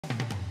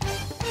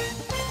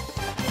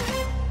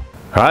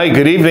Hi,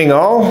 good evening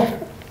all.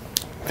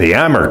 The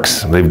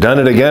Amerks, they've done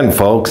it again,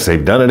 folks.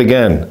 They've done it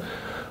again.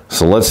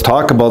 So let's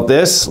talk about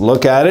this,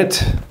 look at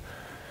it,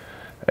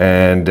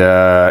 and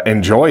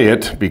enjoy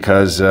it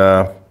because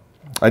I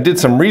did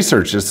some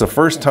research. It's the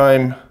first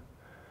time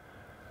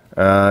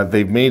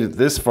they've made it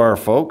this far,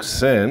 folks,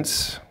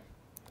 since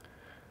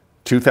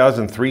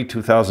 2003,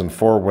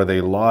 2004, where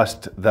they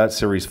lost that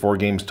series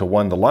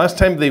 4-1. The last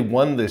time they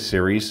won this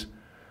series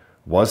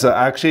was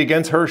actually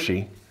against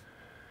Hershey.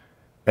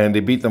 And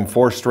they beat them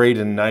 4 straight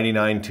in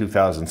 99,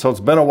 2000. So it's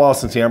been a while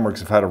since the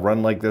Amerks have had a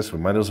run like this. We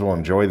might as well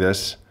enjoy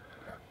this.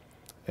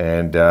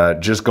 And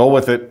just go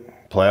with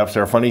it. Playoffs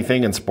are a funny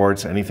thing in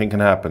sports. Anything can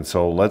happen.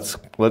 So let's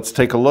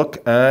take a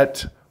look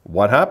at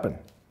what happened.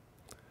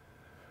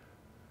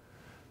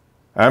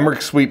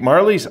 Amerks sweep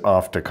Marlies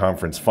off to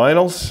conference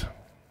finals.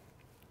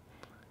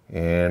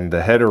 And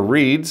the header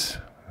reads,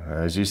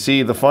 as you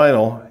see, the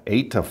final,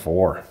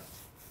 8-4.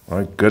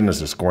 My goodness,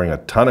 they're scoring a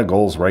ton of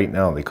goals right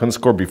now. They couldn't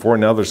score before,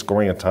 now they're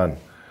scoring a ton.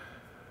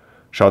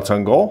 Shots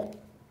on goal.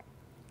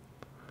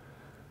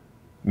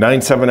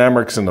 9-7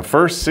 Amerks in the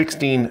first,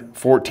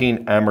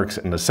 16-14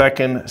 Amerks in the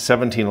second,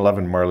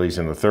 17-11 Marlies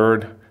in the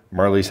third.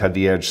 Marlies had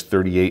the edge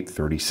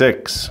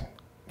 38-36.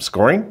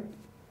 Scoring.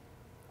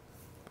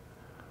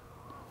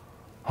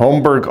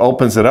 Holmberg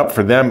opens it up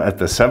for them at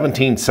the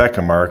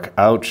 17-second mark.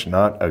 Ouch,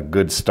 not a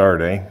good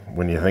start, eh?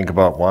 When you think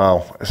about,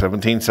 wow,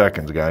 17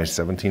 seconds, guys,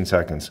 17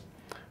 seconds.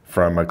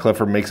 From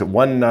Clifford makes it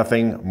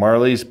 1-0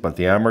 Marlies, but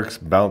the Amerks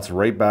bounce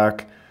right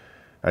back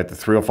at the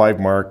 3:05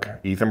 mark.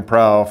 Ethan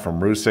Prow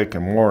from Rusick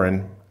and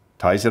Warren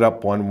ties it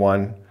up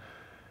 1-1.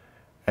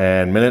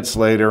 And minutes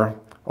later,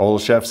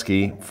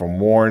 Olszewski from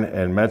Warren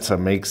and Metza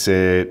makes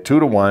it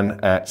 2-1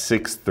 at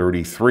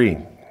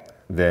 6:33.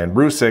 Then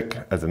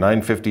Rusick at the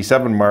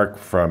 9:57 mark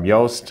from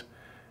Yost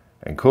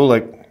and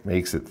Kulik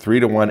makes it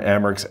 3-1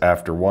 Amerks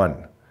after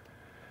 1.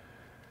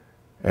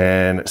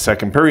 And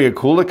second period,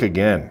 Kulik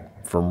again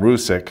from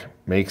Rusick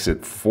makes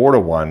it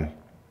 4-1,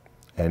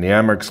 and the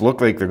Amerks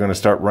look like they're going to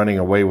start running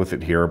away with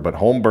it here, but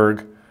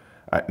Holmberg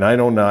at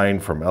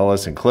 9:09 from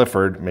Ellis and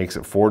Clifford makes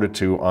it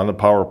 4-2 on the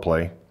power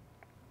play.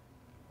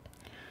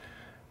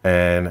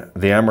 And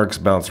the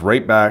Amerks bounce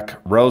right back.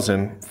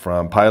 Rosen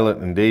from Pilot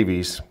and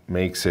Davies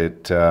makes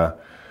it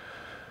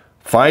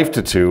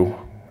 5-2,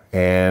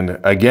 and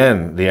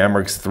again, the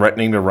Amerks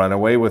threatening to run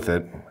away with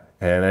it.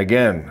 And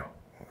again,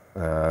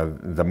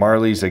 the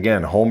Marlies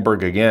again,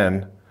 Holmberg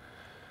again,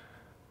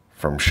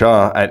 from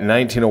Shaw at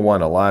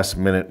 19:01, a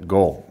last-minute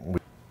goal.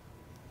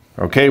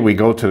 Okay, we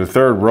go to the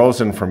third.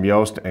 Rosen from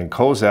Yost and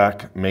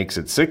Kozak makes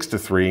it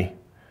 6-3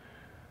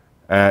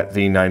 at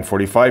the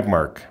 9:45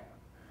 mark.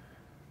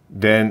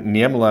 Then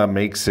Niemela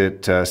makes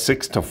it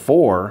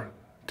 6-4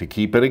 to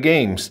keep it a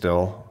game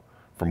still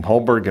from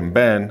Holmberg and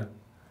Ben,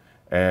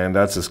 and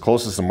that's as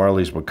close as the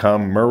Marlies would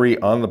come.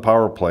 Murray on the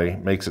power play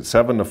makes it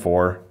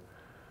 7-4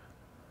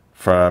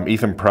 from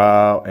Ethan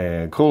Prow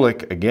and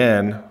Kulik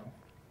again.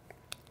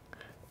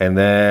 And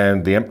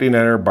then the empty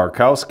netter,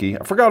 Barkowski.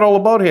 I forgot all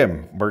about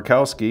him.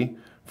 Barkowski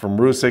from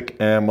Rusick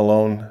and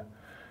Malone.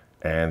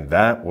 And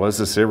that was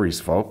the series,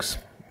 folks.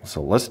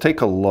 So let's take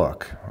a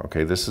look.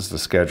 Okay, this is the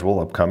schedule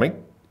upcoming.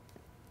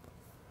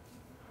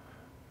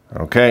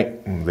 Okay,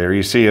 there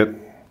you see it.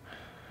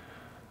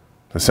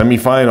 The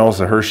semifinals,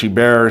 the Hershey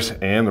Bears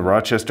and the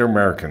Rochester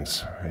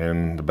Americans.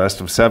 And the best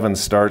of 7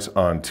 starts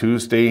on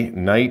Tuesday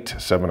night,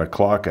 7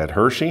 o'clock at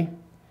Hershey.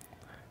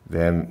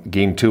 Then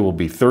Game 2 will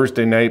be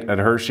Thursday night at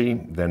Hershey,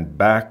 then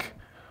back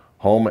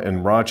home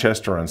in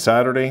Rochester on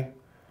Saturday.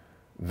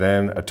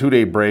 Then a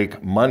 2-day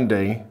break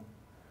Monday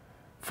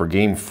for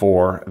Game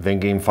 4. Then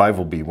Game 5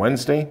 will be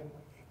Wednesday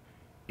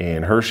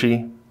in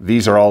Hershey.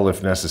 These are all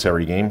if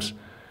necessary games.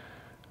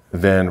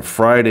 Then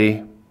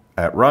Friday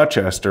at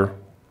Rochester.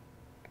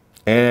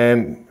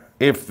 And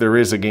if there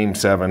is a Game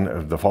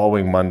 7, the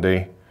following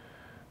Monday,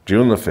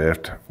 June the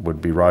 5th,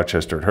 would be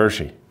Rochester at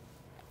Hershey.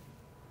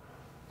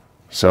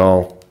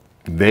 So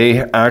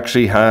they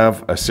actually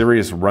have a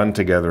serious run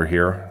together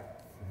here.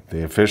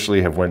 They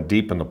officially have went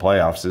deep in the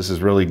playoffs. This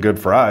is really good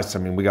for us. I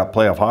mean, we got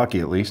playoff hockey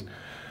at least.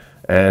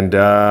 And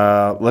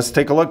let's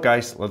take a look,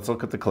 guys. Let's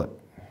look at the clip.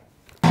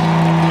 Welcome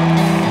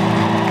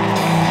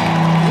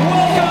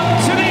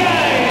to the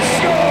ice.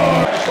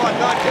 Shot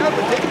knocked out,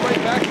 but taken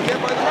right back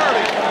again by the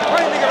Marlies.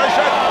 Finding a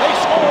shot. They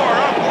score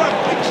off left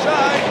wing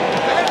side.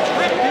 And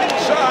tripped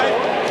inside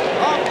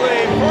off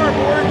the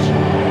floorboards.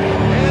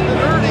 And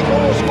an early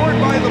goal scored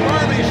by the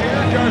Marlies here.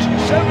 Just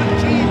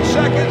 17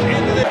 seconds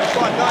into the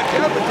shot knocked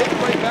out, but taken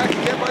right back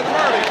again by the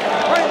Marlies.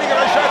 Finding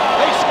a shot.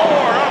 They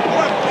score off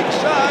left wing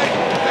side.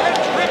 And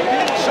tripped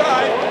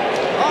inside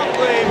off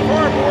the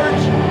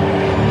floorboards.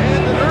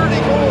 And an early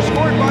goal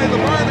scored by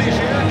the Marlies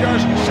here.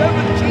 Just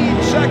 17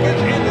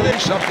 seconds into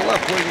this. Up the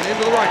left wing and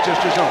into the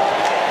Rochester zone.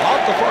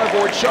 Off the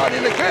farboard shot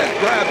in again.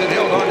 Grabbed and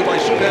held onto by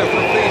Sudan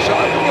for a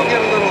face-off. We'll get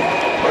a little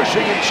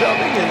pushing and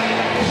shoving and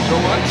so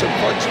on. Some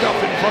fun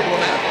stuff in front of the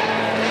net.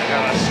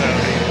 Yeah, that's the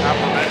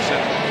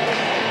aforementioned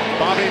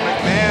Bobby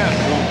McMahon,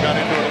 who got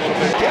into it a little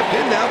bit. Kept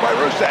in now by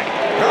Rusick.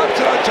 Drops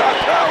it on top.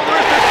 Now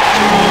Rusick.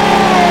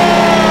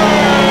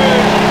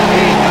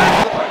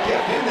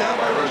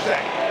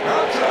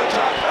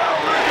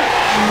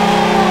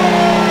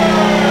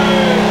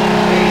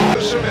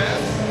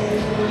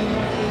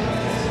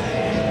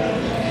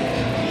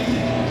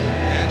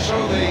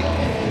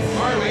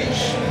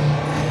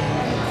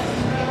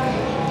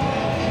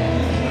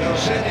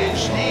 sending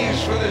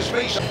Steves for this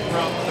face.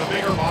 From the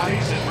bigger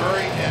bodies in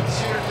Murray and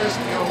Cedarcrest,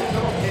 Phil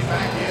came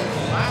back in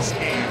last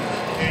game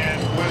and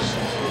was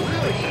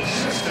really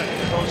consistent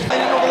in those.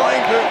 Over the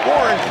line to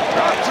Warren,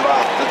 drops it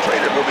off. The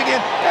Trader moving in,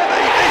 and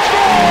they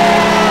score!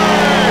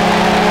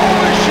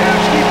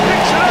 Olszewski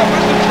picks it up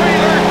as the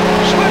Trader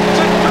slips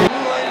it through.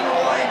 Over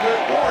the line to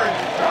Warren,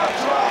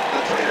 drops it off.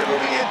 The Trader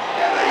moving in,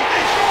 and they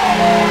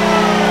score!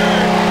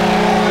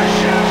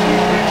 Olszewski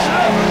picks it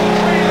up as the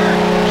Trader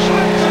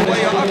slips it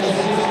way off.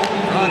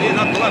 Run in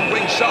up the left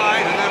wing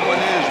side, and that one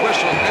is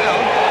whistled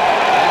down.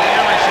 And the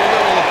Amerks a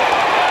little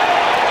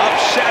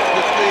upset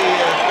that the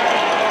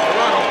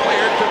Toronto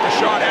player took a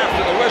shot after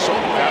the whistle.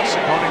 That's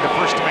Ciccone the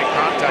first to make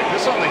contact.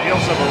 This on the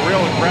heels of a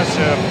real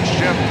aggressive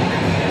shift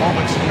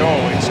moments ago.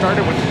 It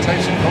started with the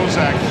Tyson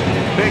Kozak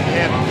big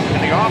hit in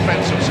the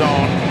offensive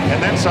zone, and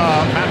then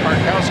saw Matt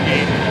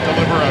Markowski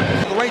deliver a...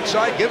 The right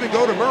side, give and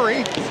go to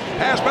Murray.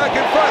 Pass back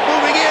in front,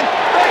 moving in.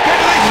 Back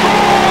into the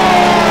score!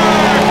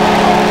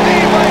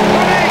 Lead by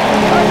 20.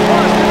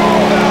 Across the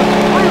goal now.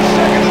 Bruce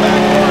second to the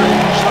back door.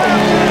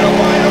 Slams it in a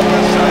wide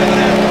open side of the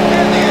net.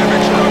 And the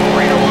Amerks are up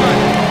 3-1.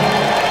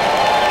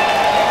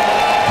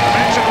 I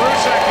mentioned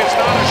Rusek is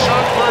not a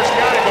shot first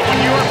guy, but when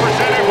you are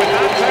presented with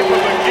that type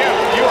of a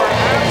gift, you are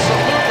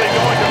absolutely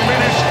going to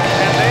finish,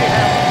 and they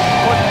have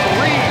put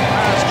 3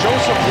 past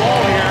Joseph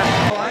Wall here.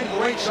 Line to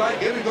the right side,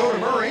 give and go to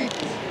Murray.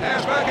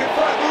 Pass back in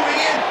front, moving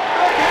in.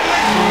 Back into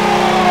the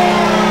score!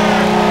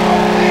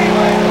 Lead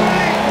by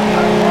 20.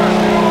 Across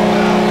the goal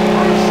now.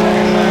 Bruce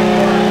second to the back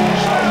door.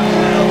 Slams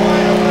it in a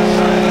wide open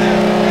side of the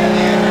net. And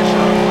the Amerks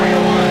are up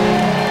 3-1.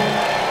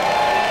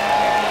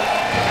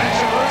 I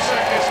mentioned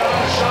Rusek is not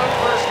a shot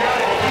first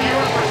guy, but when you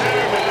are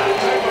presented with that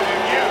type of a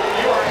gift,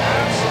 you are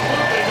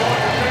absolutely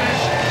going to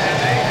finish, and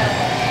they have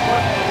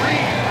put 3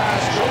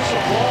 past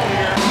Joseph Wall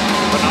here.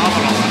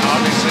 Phenomenal, and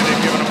obviously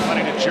they've given him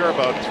plenty to cheer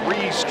about.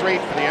 3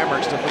 straight for the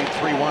Amerks to lead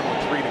 3-1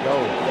 with 3 to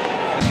go.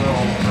 So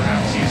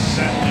perhaps he's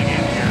settling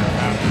in here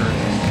after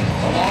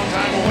a long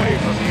time away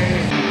from the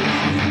A.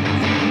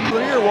 The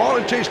near wall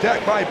and chased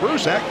back by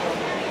Brusek.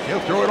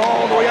 He'll throw it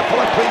all the way up the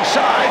left wing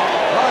side.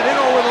 Run in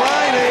over the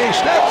line, a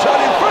snapshot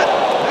in front.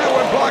 That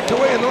one blocked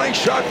away, and the nice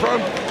shot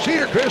from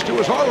Cedarcrest, who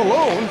was all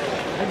alone.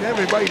 And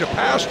everybody to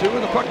pass to,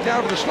 and the puck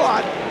down to the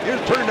slot.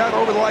 Here's turned out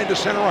over the line to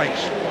center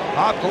ice.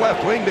 Off the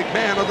left wing,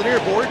 McMahon on the near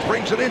boards,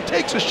 brings it in,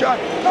 takes a shot,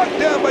 knocked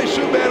down by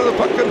Subban, and the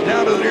puck comes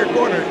down to the near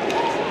corner.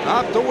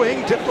 Off the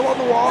wing, tipped along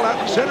the wall, out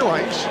to center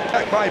ice.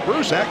 Back by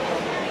Brusek.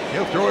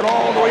 He'll throw it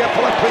all the way up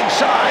the left wing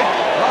side.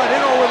 Run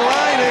in over the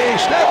line, a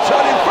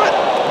snapshot in front.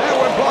 That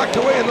one blocked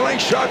away, and the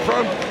nice shot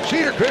from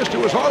Cedarcrest, who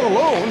was all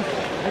alone.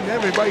 And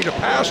everybody to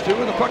pass to,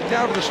 and the puck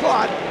down to the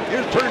slot.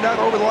 Here's turned out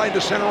over the line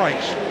to center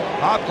ice.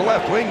 Off the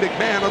left wing,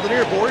 McMahon on the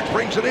near boards,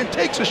 brings it in,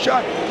 takes a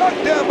shot,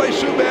 knocked down by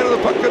Subban, and the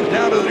puck comes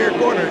down to the near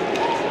corner.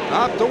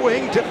 Off the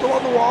wing, tipped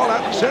along the wall,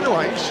 out to center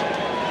ice.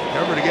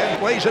 Covered again,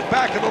 plays it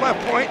back to the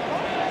left point.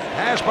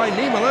 Pass by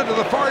Niemela to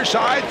the far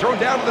side, thrown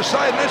down to the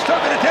side, and it's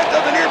tough an attempt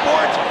on the near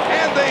boards,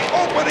 and the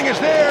opening is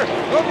there.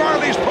 The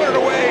Marlies put it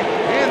away,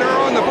 and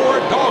they're on the board.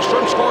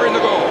 Dahlstrom scoring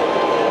the goal.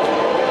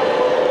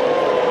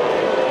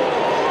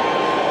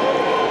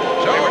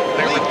 So,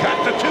 lead cut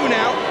to 2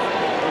 now.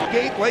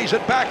 Gate lays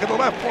it back at the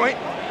left point.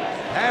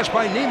 Pass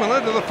by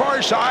Niemela to the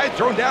far side,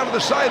 thrown down to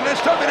the side, and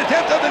it's tough an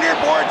attempt on the near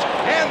boards,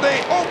 and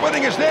the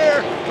opening is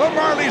there. The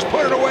Marlies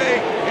put it away,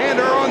 and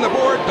they're on the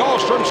board.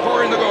 Dahlstrom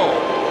scoring the goal.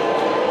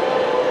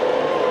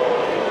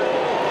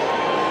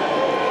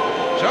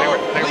 So,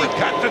 lead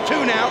cut to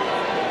 2 now.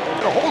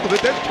 Get a hold of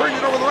it, then turned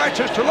it over the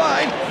Rochester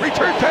line.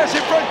 Return pass in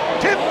front,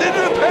 tipped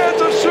into the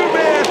pads of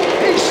Subban.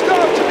 He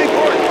stops it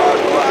before it crossed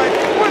the line.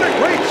 What a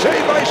great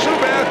save by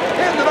Subban.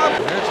 Ended up.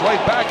 And it's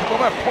laid back at the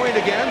left point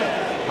again.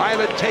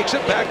 Pilot takes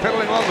it back,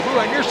 pedaling along the blue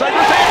line. Near side,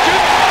 Roseanne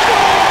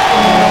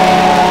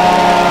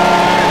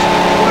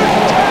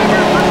One-timer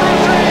for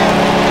Roseanne.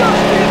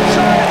 Just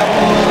inside the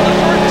post for the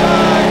third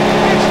time.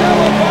 It's now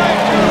a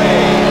 5-2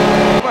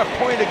 lead. Left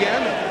point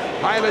again.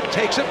 Pilot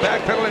takes it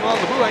back, pedaling along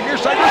the blue line. Near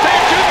side, Roseanne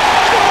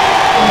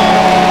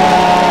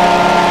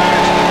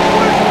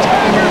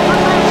One-timer for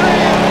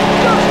Roseanne.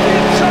 Just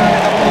inside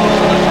the post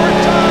for the third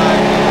time.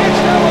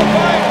 It's now a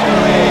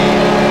 5-2 lead.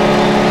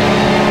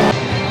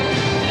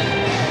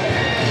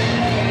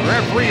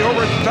 Referee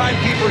over at the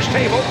timekeeper's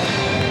table.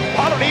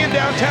 Holiday Inn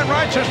downtown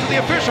Rochester, the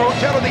official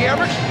hotel of the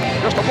Amerks.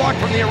 Just a block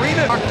from the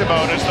arena. Talked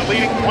about as the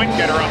leading point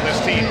getter on this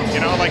team.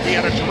 You know, like he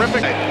had a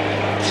terrific...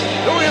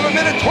 We have a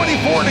minute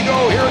 24 to go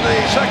here in the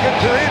second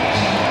period.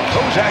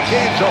 Kozak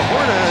gave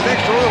Zahorna an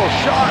extra little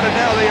shot, and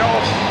now they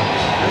all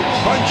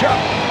bunch up.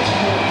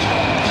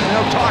 And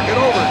they'll talk it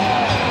over.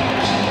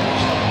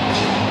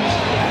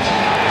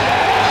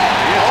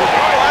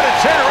 Out at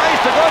center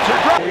ice, the gloves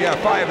are dropped. We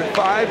have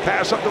 5-5.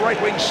 Pass up the right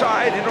wing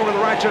side, in over the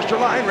Rochester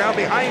line, round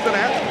behind the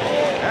net.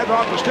 And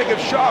off the stick of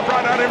Shaw,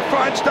 brought out in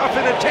front, stuff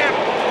in attempt.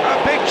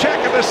 A big check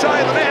at the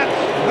side of the net.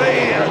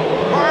 The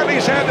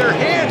Marlies have their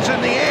hands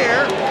in the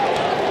air.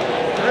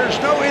 There's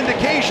no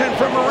indication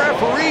from a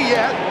referee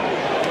yet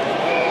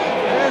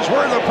as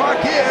where the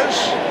puck is.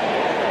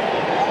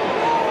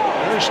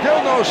 There's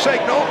still no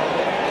signal.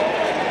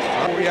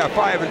 We have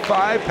 5 and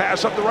 5.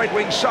 Pass up the right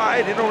wing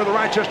side, in over the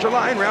Rochester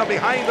line, round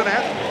behind the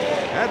net.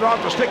 And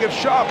off the stick of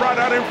Shaw, brought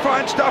out in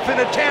front, stuff in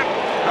attempt.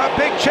 A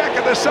big check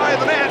at the side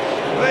of the net.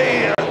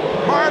 The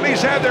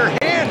Marlies have their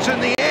hands in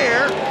the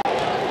air.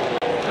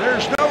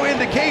 There's no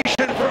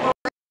indication from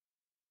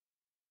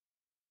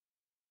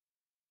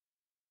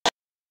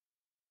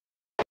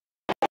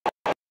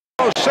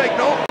no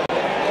signal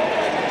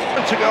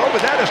months ago,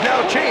 but that has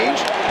now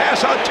changed.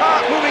 Pass on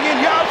top, moving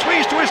in, Yob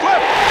squeeze to his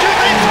left.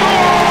 They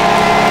score!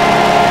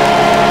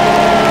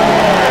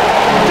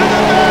 To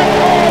the back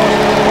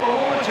post.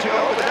 Moments ago,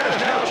 but that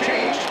has now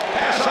changed.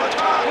 Pass on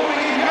top,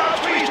 moving in, Yob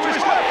squeeze to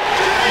his left.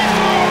 They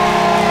score!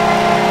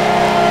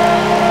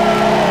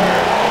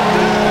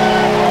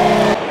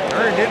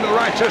 Turned into the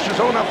Rochester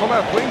zone up the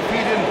left wing,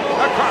 feed in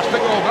across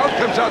the goal belt,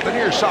 comes out the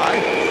near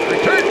side.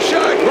 Return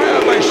shot,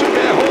 grabbed by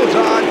Subban, holds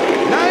on.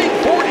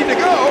 9:40 to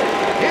go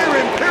here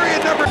in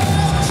period number.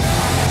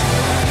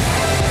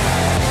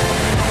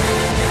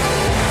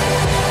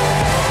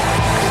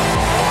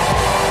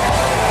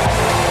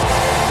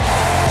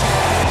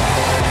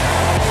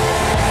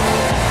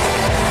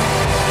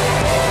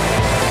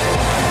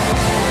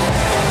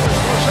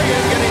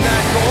 Getting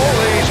that goal,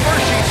 the score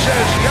sheet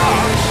says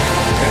Yogs.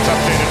 It's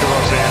updated to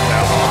Roseanne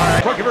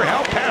now. Looking for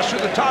help, pass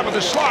through the top of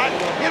the slot,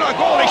 in on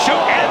goal, they shoot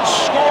and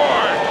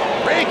score.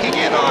 Breaking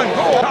in on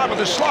goal, top of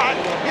the slot,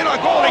 in on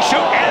goal, they shoot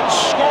and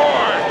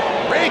score.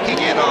 Breaking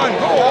in on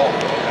goal,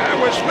 that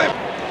was flipped.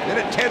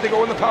 Minute 10 to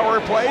go in the power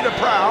play to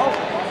Prow.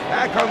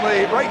 Back on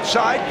the right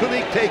side,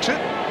 Kulik takes it.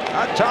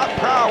 On top,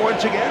 Prow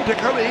once again to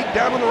Kulik,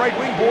 down on the right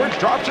wing boards,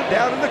 drops it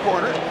down in the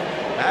corner.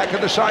 Back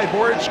on the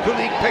sideboards,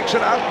 Kulik picks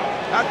it up.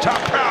 On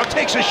top, Prow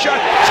takes a shot.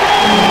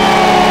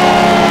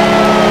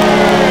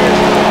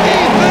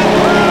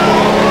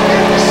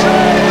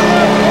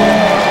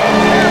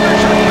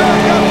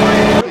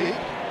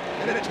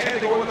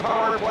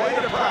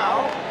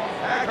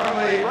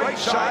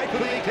 Side,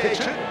 Kulik takes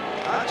it.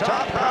 On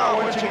top, Prow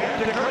once again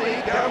to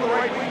Kulik, down the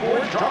right wing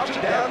board, drops it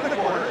down in the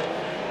corner.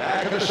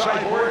 Back of the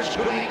sideboards,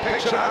 Kulik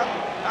picks it up.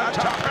 On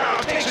top,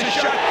 Prow takes a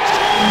shot.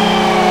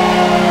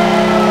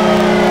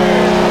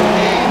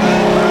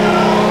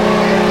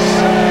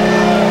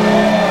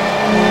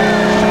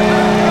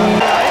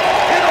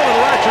 In over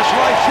the Rochester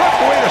line, swept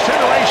away the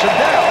center ice and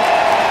down.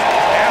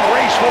 And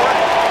race for it.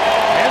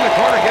 In the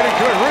corner, getting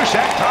to it.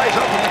 Rusak ties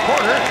up in the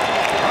corner.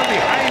 From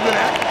behind the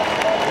net.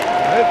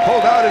 It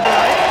pulled out in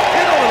right.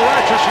 In over the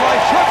Rochester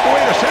line, swept away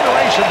the center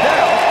ice and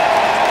down.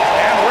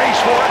 And race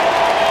for it.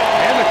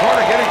 In the corner,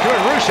 getting to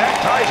it. Rusak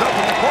ties up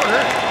in the corner.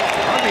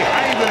 From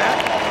behind the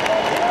net.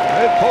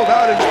 It pulled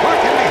out in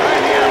puck in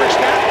behind the Amerks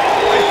net.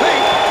 I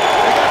think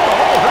they got the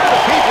whole herd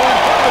of people in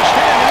front of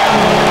standing up.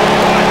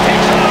 One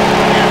takes it up,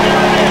 and there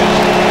it is.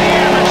 The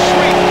Amerks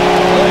sweep.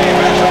 The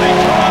visiting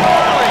Toronto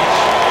Marlies.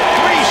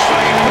 3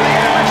 straight for the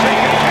Amerks. They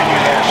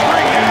continue their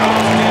string now.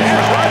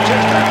 There's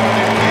Rochester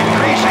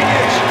increasing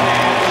its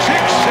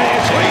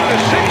lead to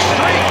 6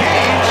 straight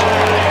games,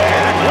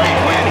 and a great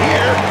win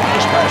here,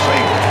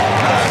 especially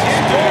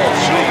in goal.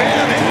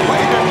 Subban, they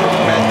played a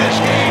tremendous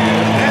game,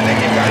 and then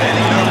you've got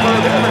any number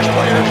of Amerks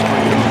players who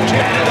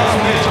tipped it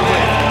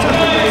offensively.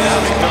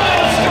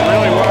 It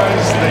really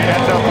was. They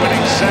end up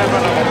winning 7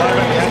 of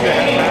 11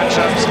 head-to-head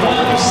matchups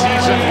over the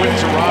season with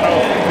Toronto.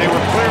 They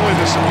were clearly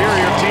the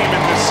superior team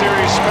in this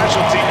series.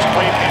 Special teams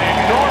played an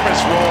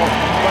enormous role,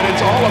 but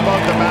it's all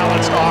about the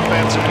balanced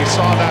offense, and we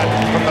saw that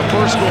from the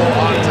first goal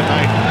on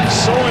tonight.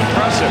 So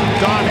impressive,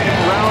 done in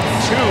round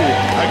 2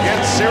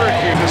 against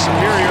Syracuse, the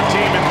superior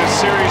team in this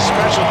series.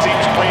 Special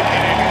teams played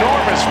an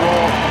enormous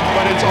role,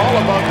 but it's all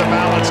about the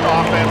balanced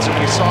offense, and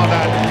we saw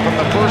that from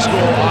the first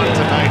goal on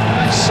tonight.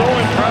 So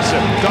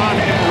impressive, done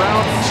in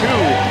round 2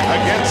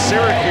 against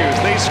Syracuse.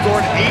 They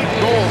scored 8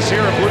 goals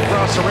here at Blue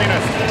Cross Arena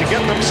to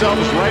get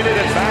themselves righted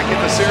and back in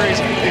the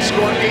series. They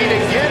scored 8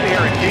 again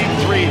here in Game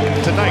 3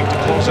 tonight to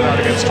close it out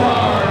against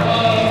Toronto.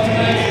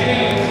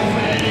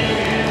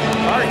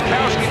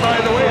 Markowski, by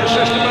the way,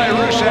 assisted by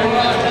Rusak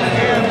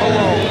and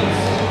Malone.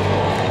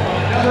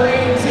 Number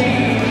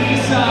 18,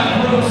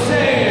 Isak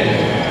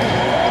Roseanne.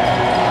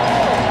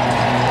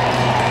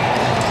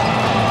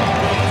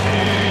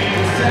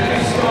 The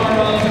second star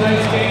of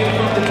tonight's game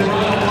from the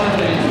Toronto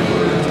Marlies,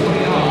 number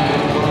 29,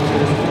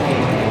 Marcus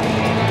Point.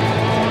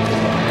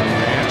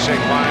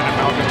 Handshake line and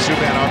Malcolm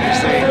Subban,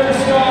 obviously. The third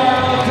star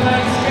of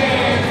tonight's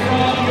game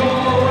from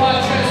your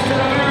Rochester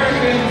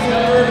Americans,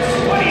 number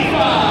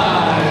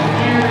 25,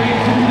 Gary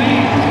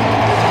Kulik.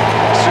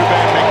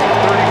 Subban making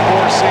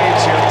 34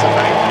 saves here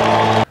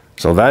tonight.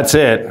 So that's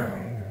it.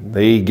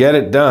 They get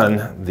it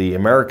done. The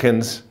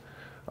Americans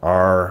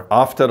are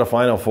off to the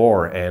Final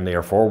Four, and they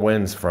are 4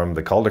 wins from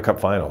the Calder Cup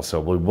Final. So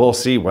we will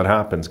see what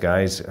happens,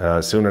 guys,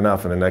 soon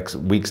enough in the next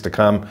weeks to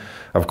come.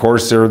 Of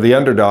course, they're the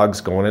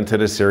underdogs going into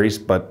this series,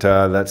 but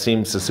that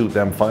seems to suit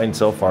them fine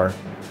so far.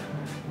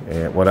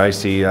 And what I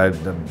see,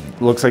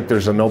 looks like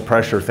there's a no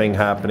pressure thing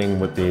happening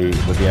with the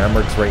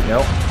Amerks right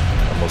now.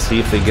 And we'll see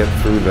if they get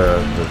through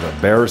the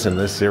Bears in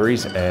this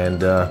series,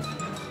 and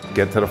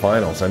get to the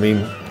finals. I mean,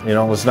 you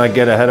know, let's not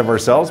get ahead of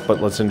ourselves,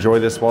 but let's enjoy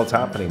this while it's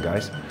happening,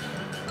 guys.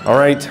 All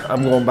right,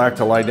 I'm going back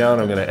to lie down.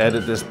 I'm going to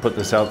edit this, put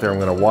this out there. I'm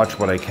going to watch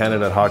what I can at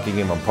that hockey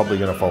game. I'm probably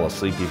going to fall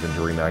asleep even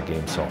during that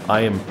game. So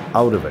I am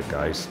out of it,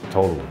 guys,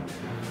 totally.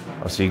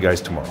 I'll see you guys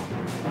tomorrow.